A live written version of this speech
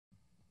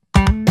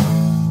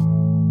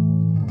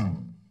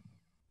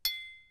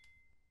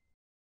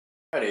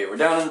Alrighty, we're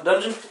down in the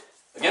dungeon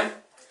again,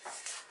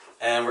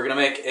 and we're gonna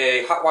make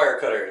a hot wire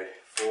cutter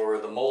for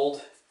the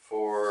mold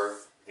for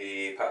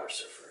the powder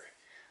surfer.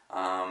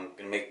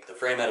 Gonna make the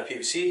frame out of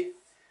PVC.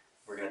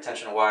 We're gonna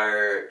tension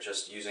wire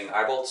just using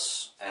eye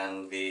bolts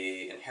and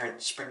the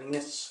inherent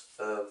springiness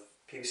of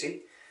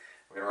PVC.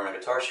 We're gonna run a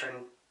guitar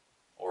string,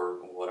 or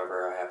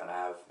whatever I happen to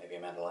have, maybe a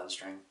mandolin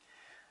string,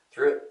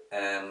 through it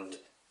and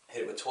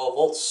hit it with 12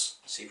 volts,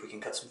 see if we can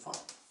cut some foam.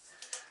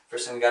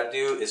 First thing we got to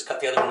do is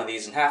cut the other one of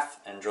these in half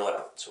and drill it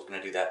out. So we're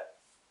going to do that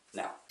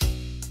now.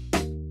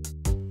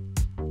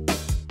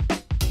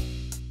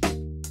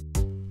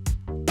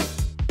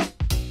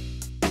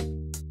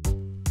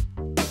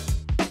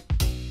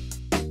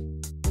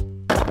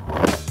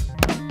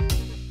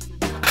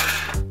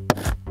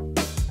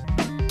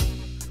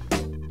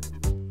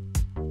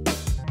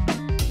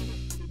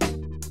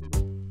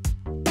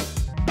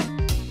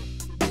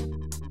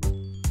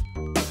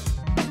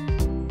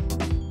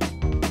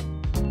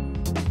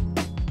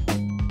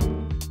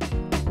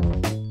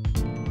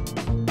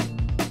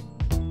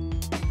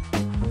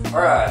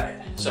 Alright,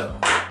 so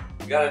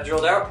we got it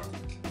drilled out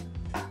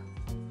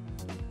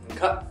and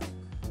cut.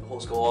 The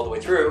holes go all the way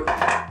through.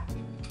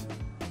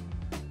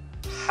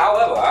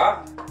 However,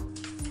 I'll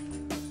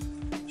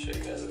show you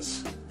guys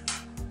this.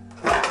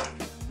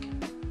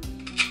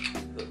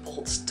 The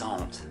bolts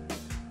don't.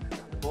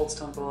 The bolts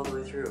don't go all the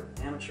way through.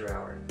 Amateur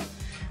hour.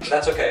 But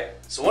that's okay.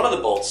 So one of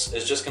the bolts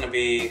is just going to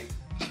be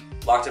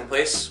locked in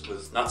place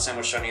with nuts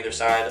sandwiched on either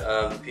side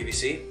of the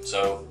PVC,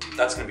 so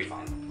that's going to be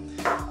fine.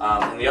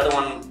 And the other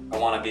one, I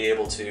want to be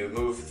able to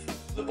move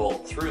the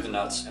bolt through the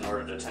nuts in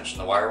order to tension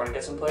the wire when it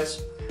gets in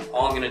place.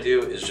 All I'm going to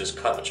do is just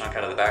cut a chunk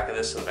out of the back of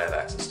this so that I have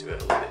access to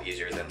it a little bit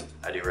easier than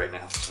I do right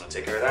now. So I'm going to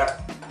take care of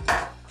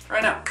that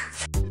right now.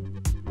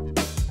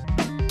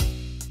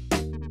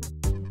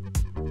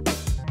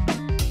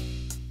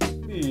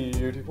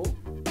 Beautiful.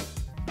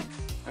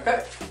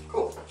 Okay,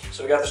 cool.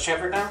 So we got this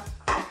chamfered now,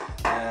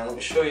 and let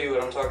me show you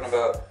what I'm talking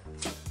about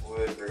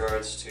with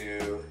regards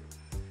to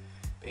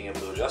being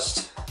able to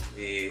adjust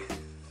the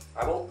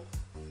eye bolt.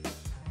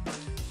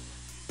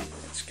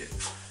 Let's get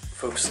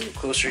folks a little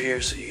closer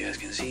here so you guys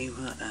can see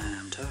what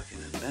I'm talking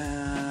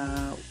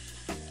about.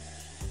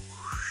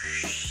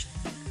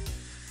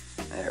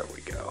 There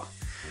we go.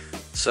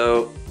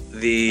 So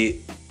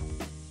the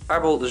eye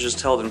bolt is just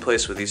held in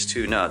place with these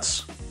two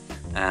nuts,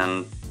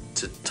 and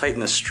to tighten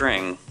the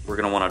string we're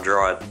going to want to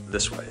draw it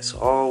this way. So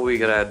all we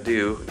gotta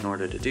do in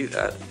order to do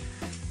that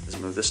is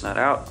move this nut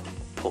out,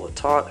 pull it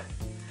taut,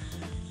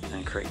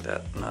 and crank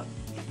that nut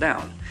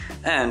down.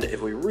 And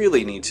if we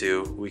really need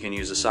to, we can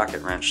use a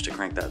socket wrench to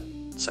crank that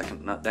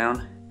second nut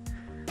down,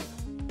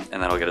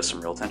 and that'll get us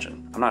some real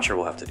tension. I'm not sure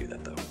we'll have to do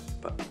that though,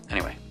 but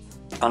anyway,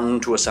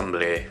 on to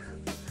assembly.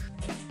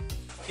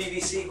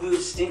 PVC glue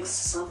stinks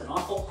something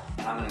awful,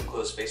 and I'm in an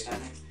enclosed space down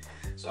here,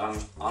 so I'm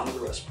on to the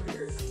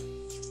respirator.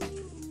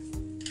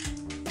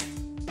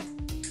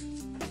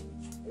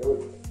 There we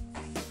go.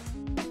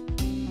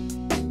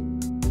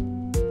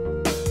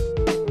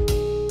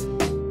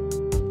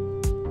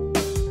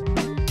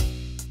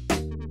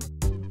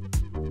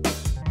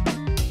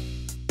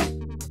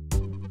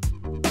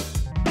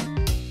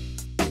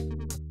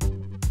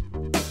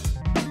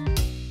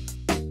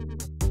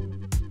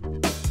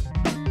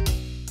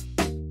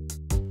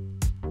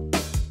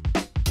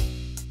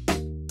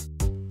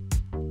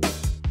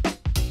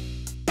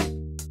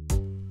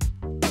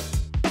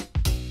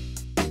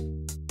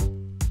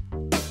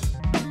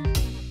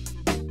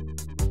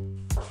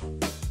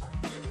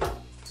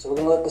 So we're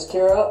going to let this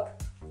cure out.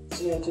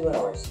 See you in 2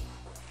 hours.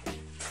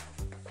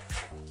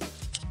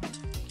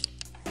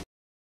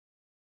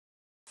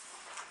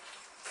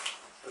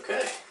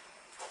 Okay,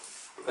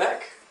 we're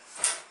back.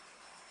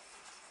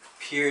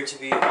 Appear to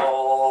be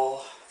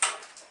all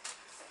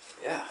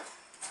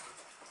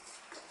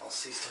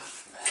seized up.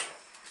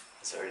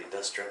 There's already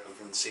dust dropping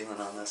from the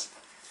ceiling on this.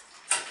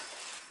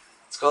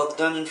 It's called the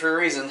dungeon for a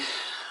reason.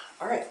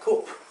 Alright,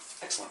 cool.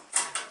 Excellent.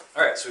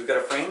 Alright, so we've got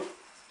a frame.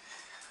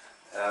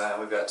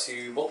 We've got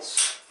 2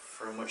 bolts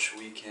from which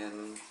we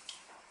can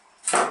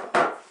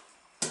hang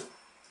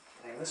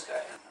this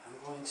guy. I'm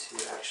going to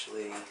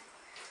actually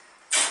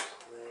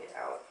lay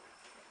out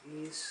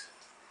these.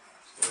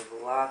 So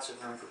there's lots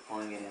of room for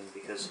pulling it in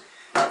because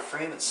the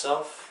frame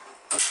itself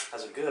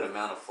has a good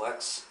amount of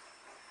flex.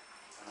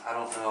 And I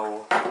don't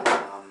know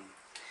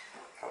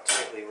how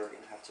tightly we're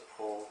going to have to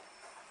pull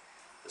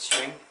the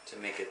string to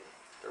make it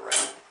the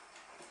right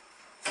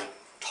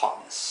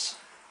tautness.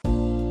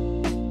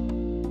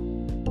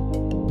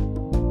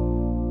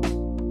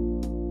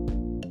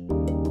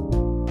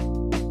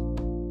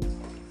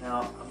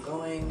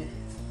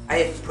 I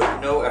have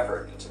put no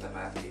effort into the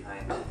math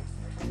behind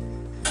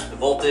the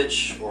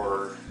voltage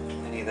or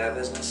any of that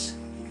business.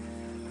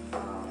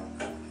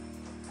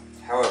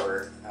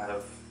 However, out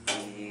of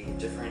the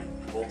different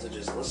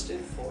voltages listed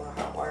for a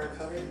hot wire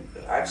cutter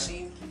that I've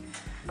seen,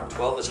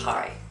 12 is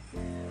high.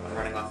 I'm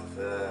running off of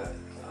an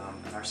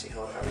RC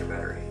helicopter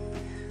battery,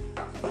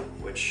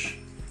 which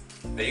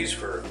I use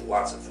for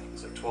lots of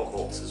things. Like 12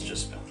 volts has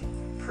just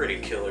been pretty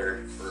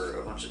killer for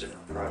a bunch of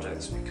different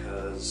projects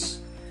because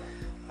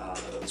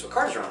that's what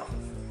cars run off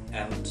of,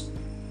 and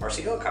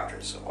RC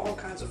helicopters, so all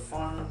kinds of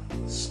fun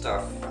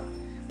stuff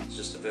is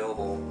just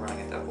available running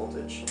at that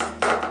voltage.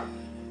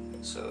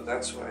 So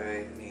that's why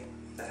I made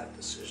that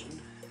decision.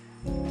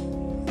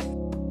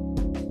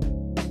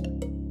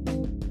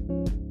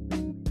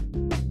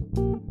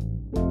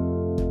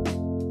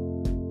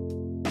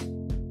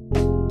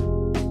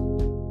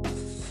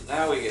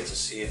 Now we get to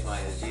see if my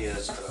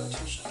ideas about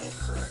tension are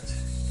correct.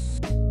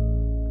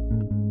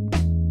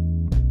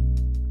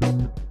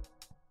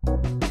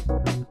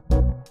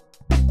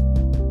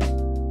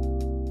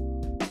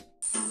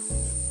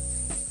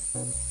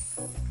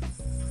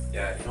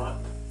 Yeah, you know what?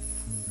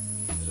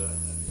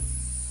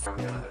 I'm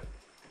gonna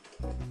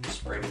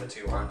spring the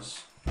two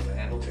arms of the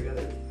handle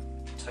together,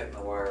 tighten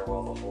the wire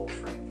while the whole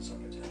frame is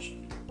under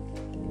tension.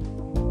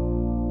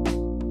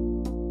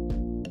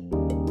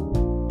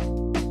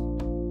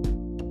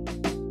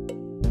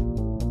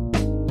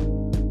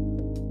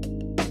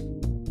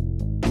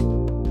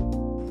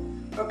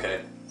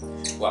 Okay,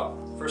 well,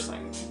 first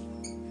thing,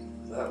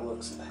 that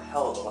looks a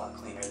hell of a lot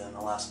cleaner than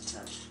the last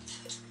attempt,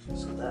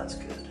 so that's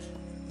good.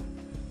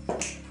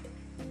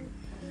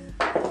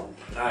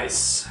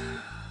 Nice.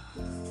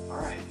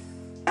 Alright.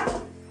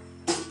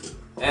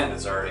 And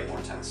it's already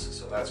more tense,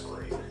 so that's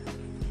great.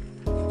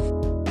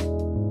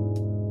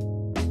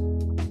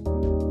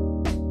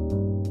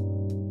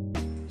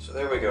 So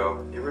there we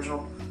go. The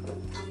original.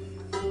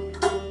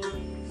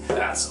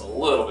 That's a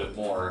little bit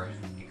more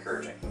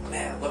encouraging.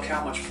 Man, look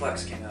how much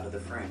flex came out of the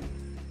frame.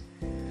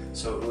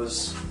 So it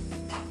was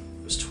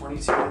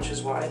 22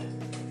 inches wide,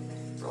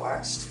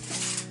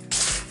 relaxed,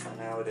 and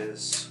now it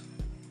is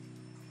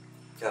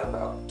got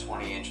about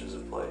 20 inches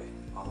of play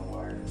on the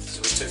wire.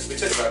 So we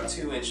took about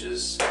 2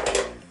 inches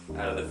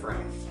out of the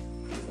frame.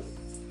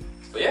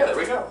 But yeah, there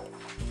we go.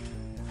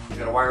 We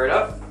gotta wire it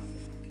up,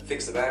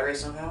 fix the battery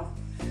somehow,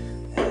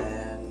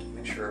 and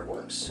make sure it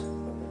works.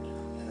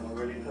 And then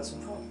we're ready to have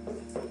some fun.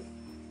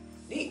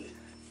 Neat.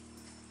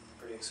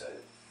 Pretty excited.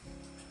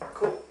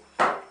 Cool.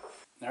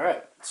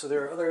 Alright, so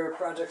there are other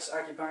projects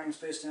occupying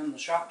space down in the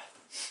shop.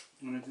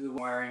 I'm gonna do the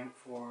wiring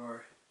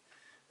for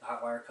the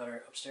hot wire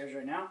cutter upstairs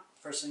right now.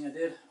 First thing I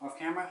did off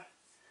camera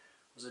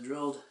was I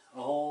drilled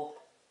a hole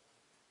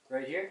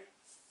right here.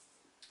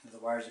 The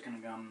wires are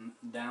going to come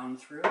down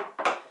through.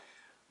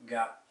 We've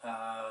got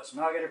some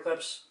alligator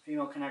clips,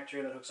 female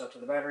connector that hooks up to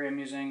the battery I'm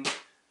using,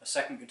 a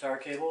second guitar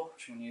cable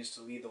which I'm going to use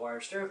to lead the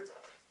wires through.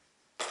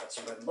 Got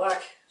some red and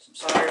black, some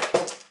solder,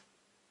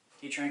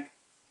 heat shrink,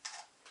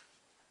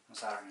 and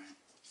soldering iron.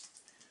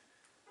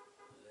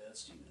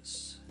 Let's do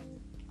this.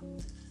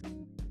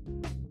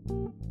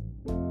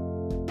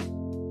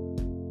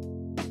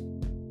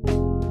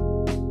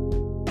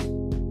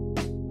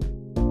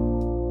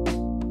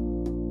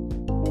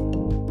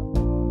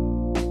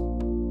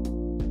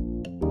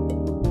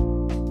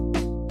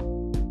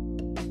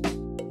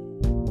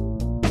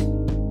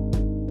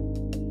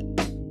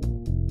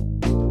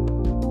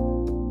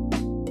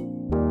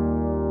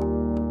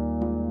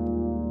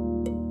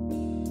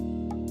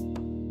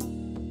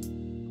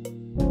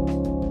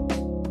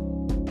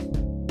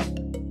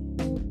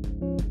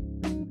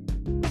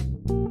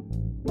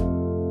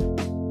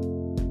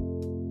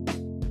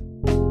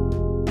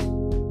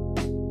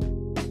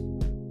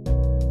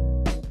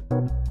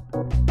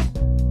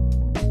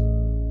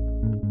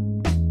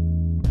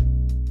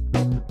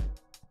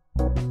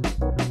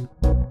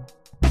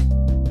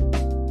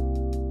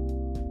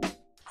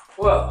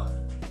 Well,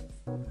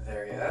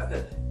 there you have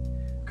it.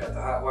 Got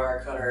the hot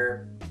wire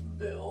cutter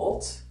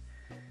built.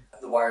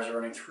 The wires are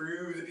running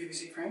through the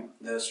PVC frame.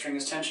 The string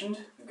is tensioned.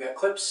 We've got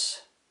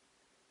clips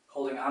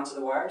holding onto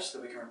the wires so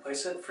that we can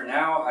replace it. For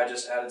now, I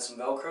just added some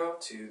Velcro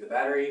to the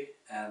battery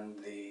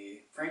and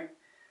the frame.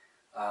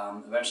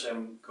 Eventually,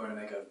 I'm going to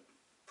make a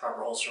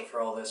proper holster for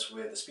all this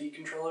with a speed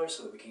controller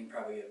so that we can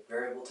probably get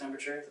variable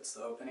temperature. That's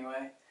the hope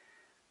anyway.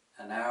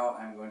 And now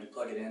I'm going to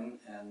plug it in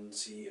and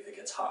see if it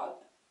gets hot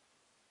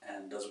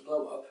and does a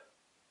blow up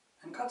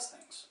and cuts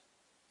things.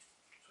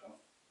 So,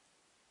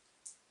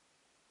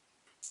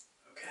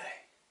 okay.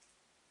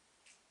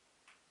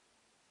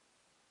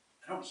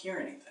 I don't hear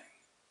anything.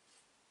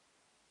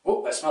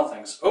 Oh, I smell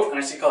things. Oh, and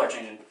I see color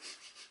changing.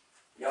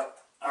 Yep.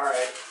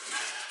 Alright.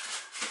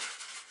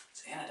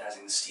 It's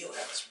anodizing the steel.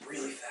 That was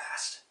really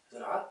fast. Is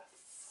it hot?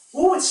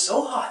 Oh, it's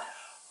so hot.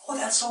 Oh,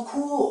 that's so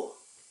cool.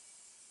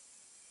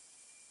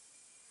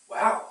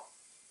 Wow.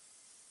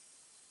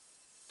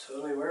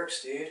 Totally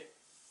works, dude.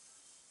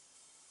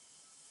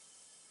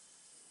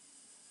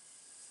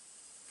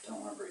 Don't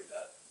want to breathe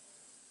that.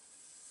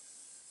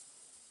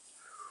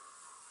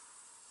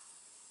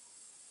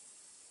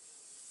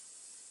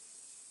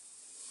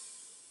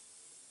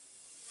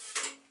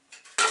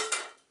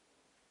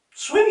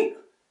 Sweet!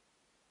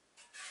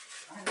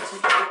 Alright, let's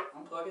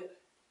unplug it.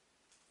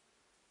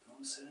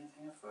 Don't set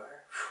anything on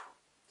fire.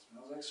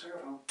 Whew. Smells like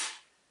styrofoam.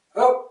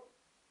 Oh!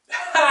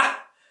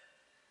 Ha!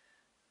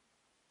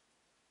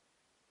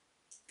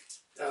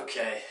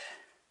 Okay.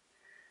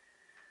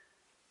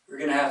 We're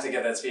gonna have to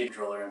get that speed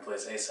controller in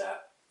place ASAP.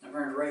 I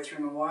burned right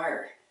through my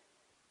wire.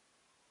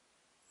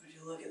 Would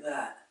you look at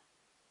that?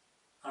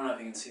 I don't know if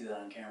you can see that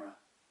on camera.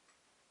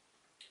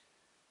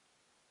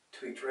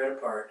 Tweaked right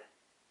apart.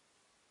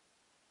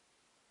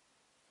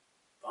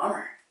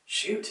 Bummer.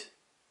 Shoot.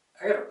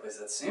 I gotta replace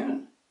that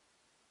soon.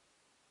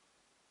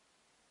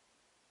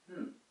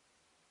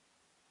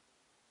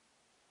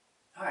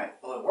 Alright,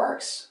 well it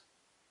works.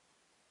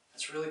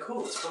 That's really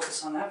cool. Let's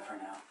focus on that for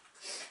now.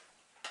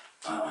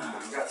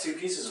 I've got two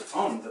pieces of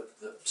foam.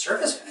 The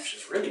surface finish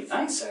is really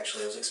nice,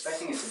 actually. I was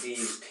expecting it to be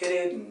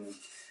pitted and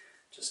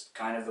just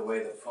kind of the way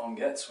the foam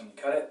gets when you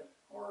cut it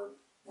or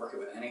work it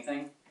with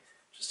anything.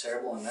 Just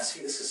terrible and messy.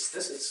 This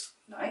is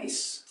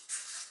nice.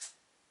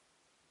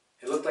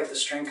 It looked like the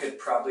string could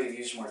probably have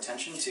used more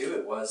tension too.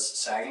 It was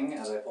sagging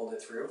as I pulled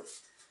it through.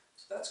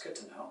 So that's good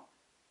to know.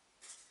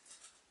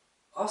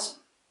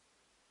 Awesome.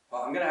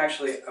 Well, I'm going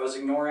to I was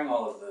ignoring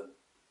all of the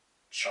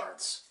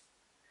charts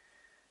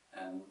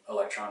and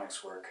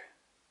electronics work.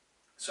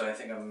 So I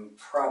think I'm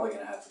probably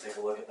going to have to take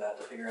a look at that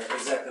to figure out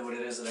exactly what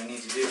it is that I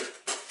need to do.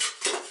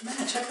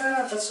 Man, check that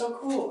out. That's so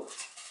cool.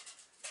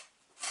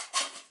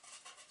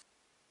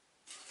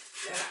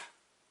 Yeah.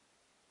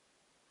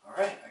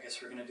 Alright, I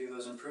guess we're going to do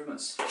those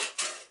improvements.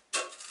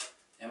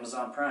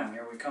 Amazon Prime,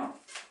 here we come.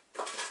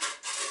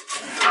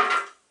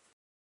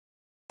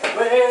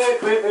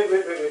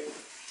 Wait.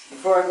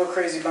 Before I go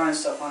crazy buying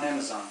stuff on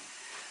Amazon,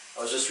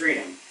 I was just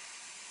reading.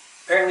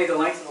 Apparently the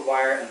length of the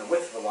wire and the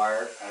width of the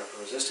wire add up for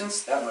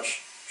resistance. That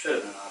much should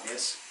have been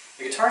obvious.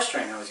 The guitar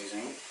string I was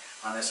using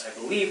on this, I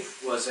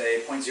believe, was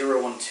a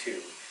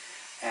 .012.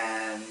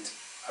 And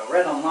I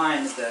read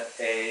online that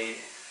it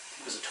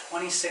was a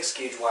 26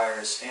 gauge wire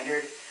is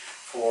standard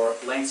for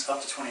lengths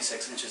up to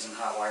 26 inches in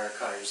hot wire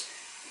cutters.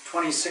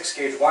 26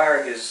 gauge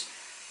wire is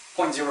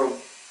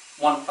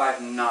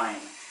 .0159.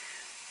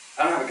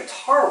 I don't have a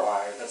guitar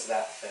wire that's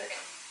that thick,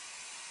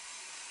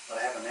 but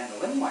I have a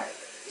mandolin wire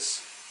that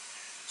is.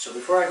 So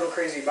before I go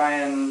crazy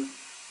buying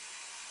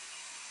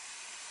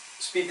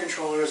speed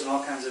controllers and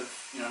all kinds of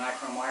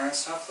nichrome wire and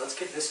stuff, let's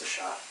give this a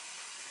shot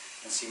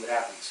and see what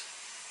happens.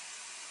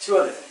 Two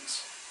other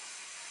things.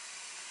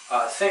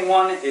 Thing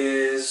one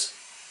is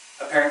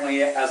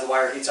apparently as the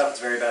wire heats up it's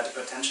very bad to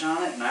put tension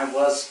on it, and I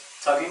was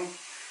tugging,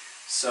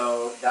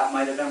 so that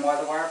might have been why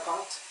the wire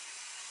popped.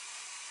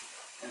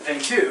 And thing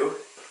two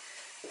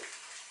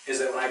is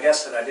that when I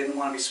guessed that I didn't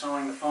want to be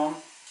smelling the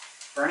foam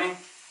burning,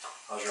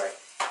 I was right.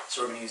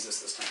 So we're going to use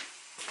this time.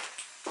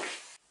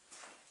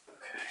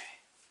 Okay.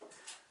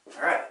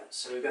 Alright,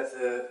 so we've got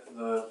the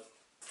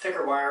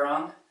thicker wire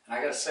on, and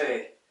I gotta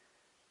say,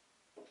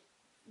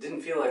 it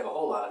didn't feel like a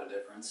whole lot of a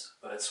difference,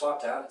 but it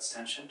swapped out, it's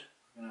tensioned.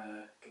 I'm going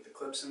to get the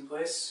clips in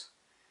place.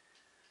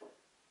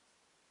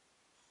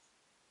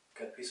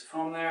 Got a piece of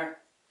foam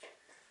there.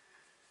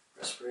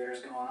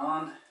 Respirator's going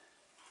on.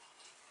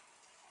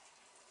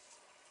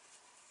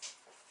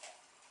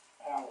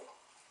 Ow.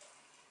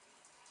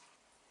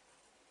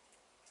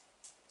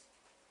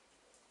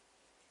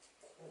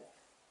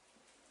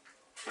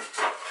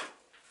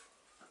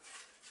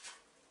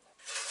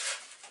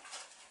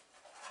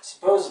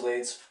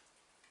 Supposedly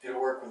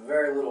it'll work with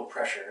very little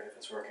pressure if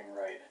it's working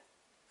right,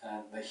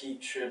 and the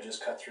heat should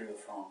just cut through the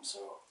foam,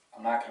 so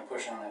I'm not going to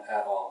push on it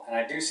at all. And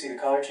I do see the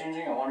color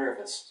changing. I wonder if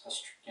it's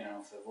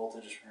if the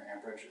voltage or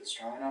amperage is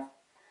strong enough.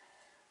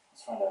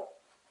 Let's find out.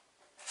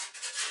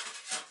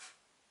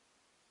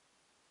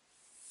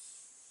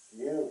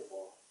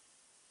 Beautiful.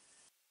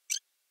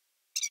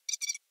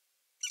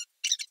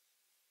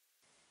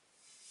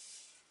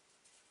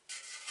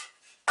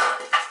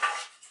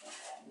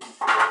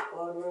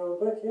 Plug real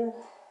quick here.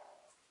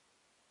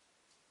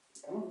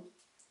 Come on.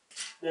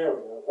 There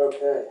we go.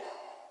 Okay.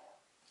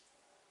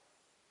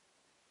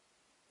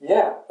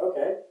 Yeah,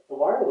 okay. The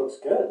wire looks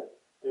good.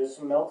 There's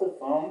some melted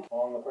foam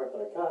along the part that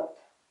I cut,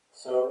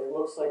 so it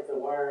looks like the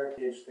wire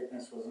gauge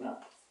thickness was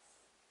enough.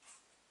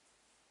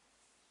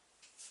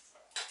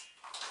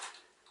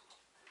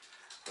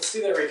 Let's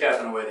do that recap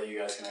in a way that you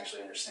guys can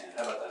actually understand.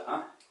 How about that,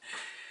 huh?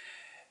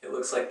 It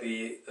looks like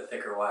the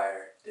thicker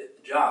wire did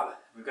the job.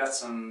 We've got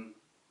some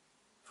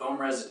foam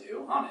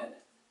residue on it,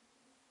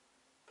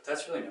 but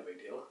that's really no big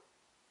deal.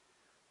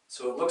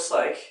 So it looks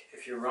like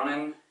if you're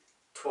running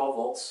 12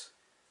 volts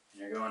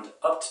and you're going to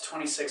up to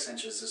 26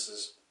 inches, this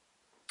is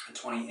a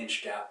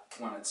 20-inch gap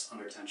when it's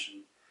under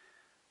tension,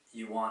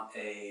 you want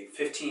a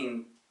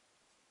 0.015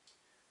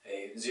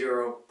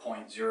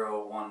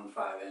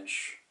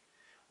 inch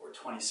or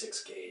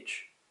 26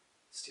 gauge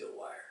steel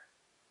wire.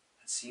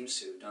 That seems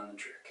to have done the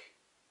trick.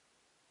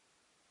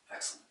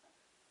 Excellent.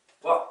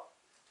 Well,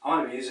 I'm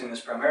going to be using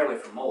this primarily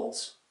for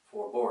molds,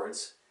 for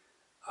boards,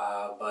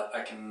 but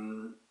I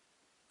can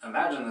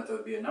imagine that there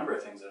would be a number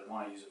of things that I'd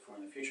want to use it for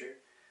in the future.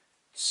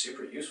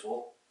 Super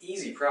useful,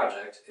 easy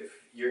project. If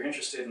you're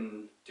interested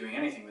in doing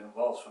anything that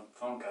involves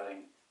foam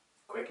cutting,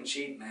 quick and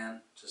cheap,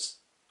 man.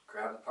 Just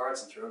grab the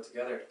parts and throw it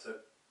together. It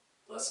took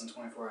less than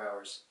 24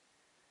 hours.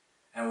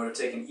 And it would have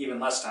taken even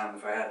less time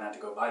if I hadn't had to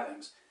go buy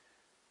things.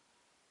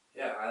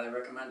 Yeah, I highly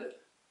recommend it.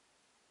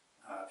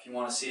 If you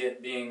want to see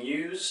it being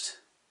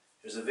used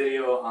There's a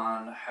video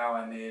on how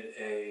I made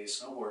a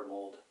snowboard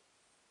mold.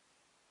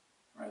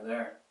 Right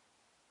there.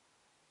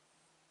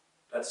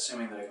 That's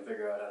assuming that I can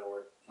figure out how to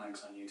work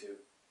links on YouTube.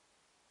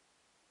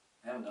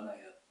 I haven't done that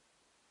yet.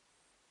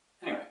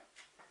 Anyway.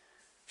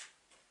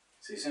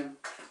 See you soon.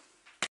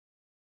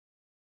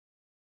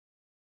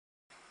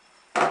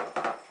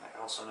 I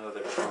also know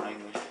that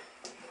running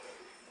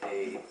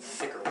a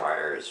thicker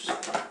wire is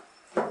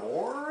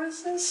more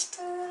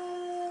resistance.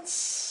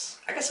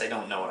 I guess I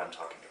don't know what I'm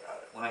talking about.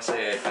 When I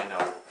say I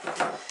know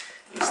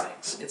these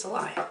things, it's a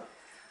lie.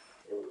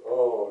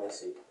 Oh,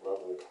 messy.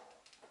 Lovely.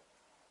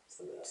 It's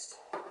the best.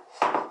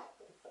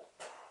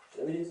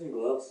 Should I be using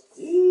gloves?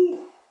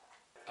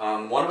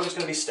 One of them is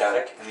going to be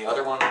static, and the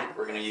other one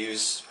we're going to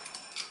use...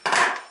 Give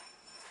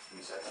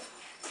me a second.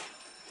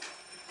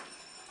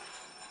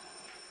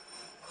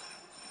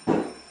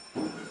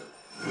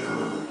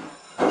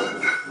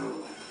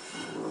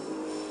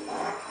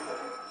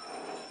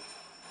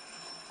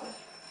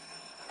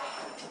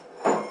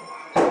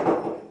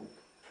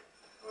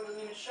 It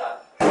doesn't even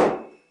shut.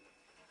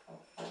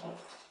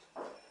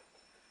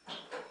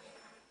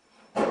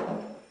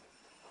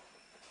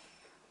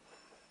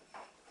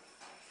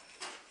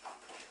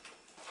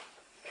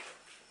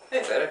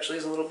 Hey, that actually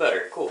is a little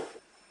better. Cool.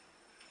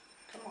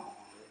 Come on,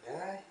 little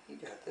guy. You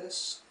got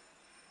this.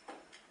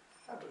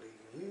 I believe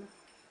in you.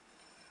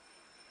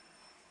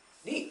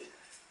 Neat.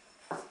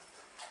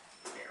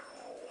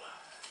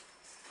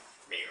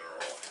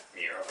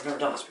 I've never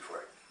done this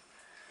before.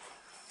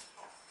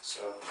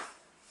 So,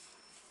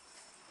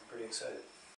 I'm pretty excited.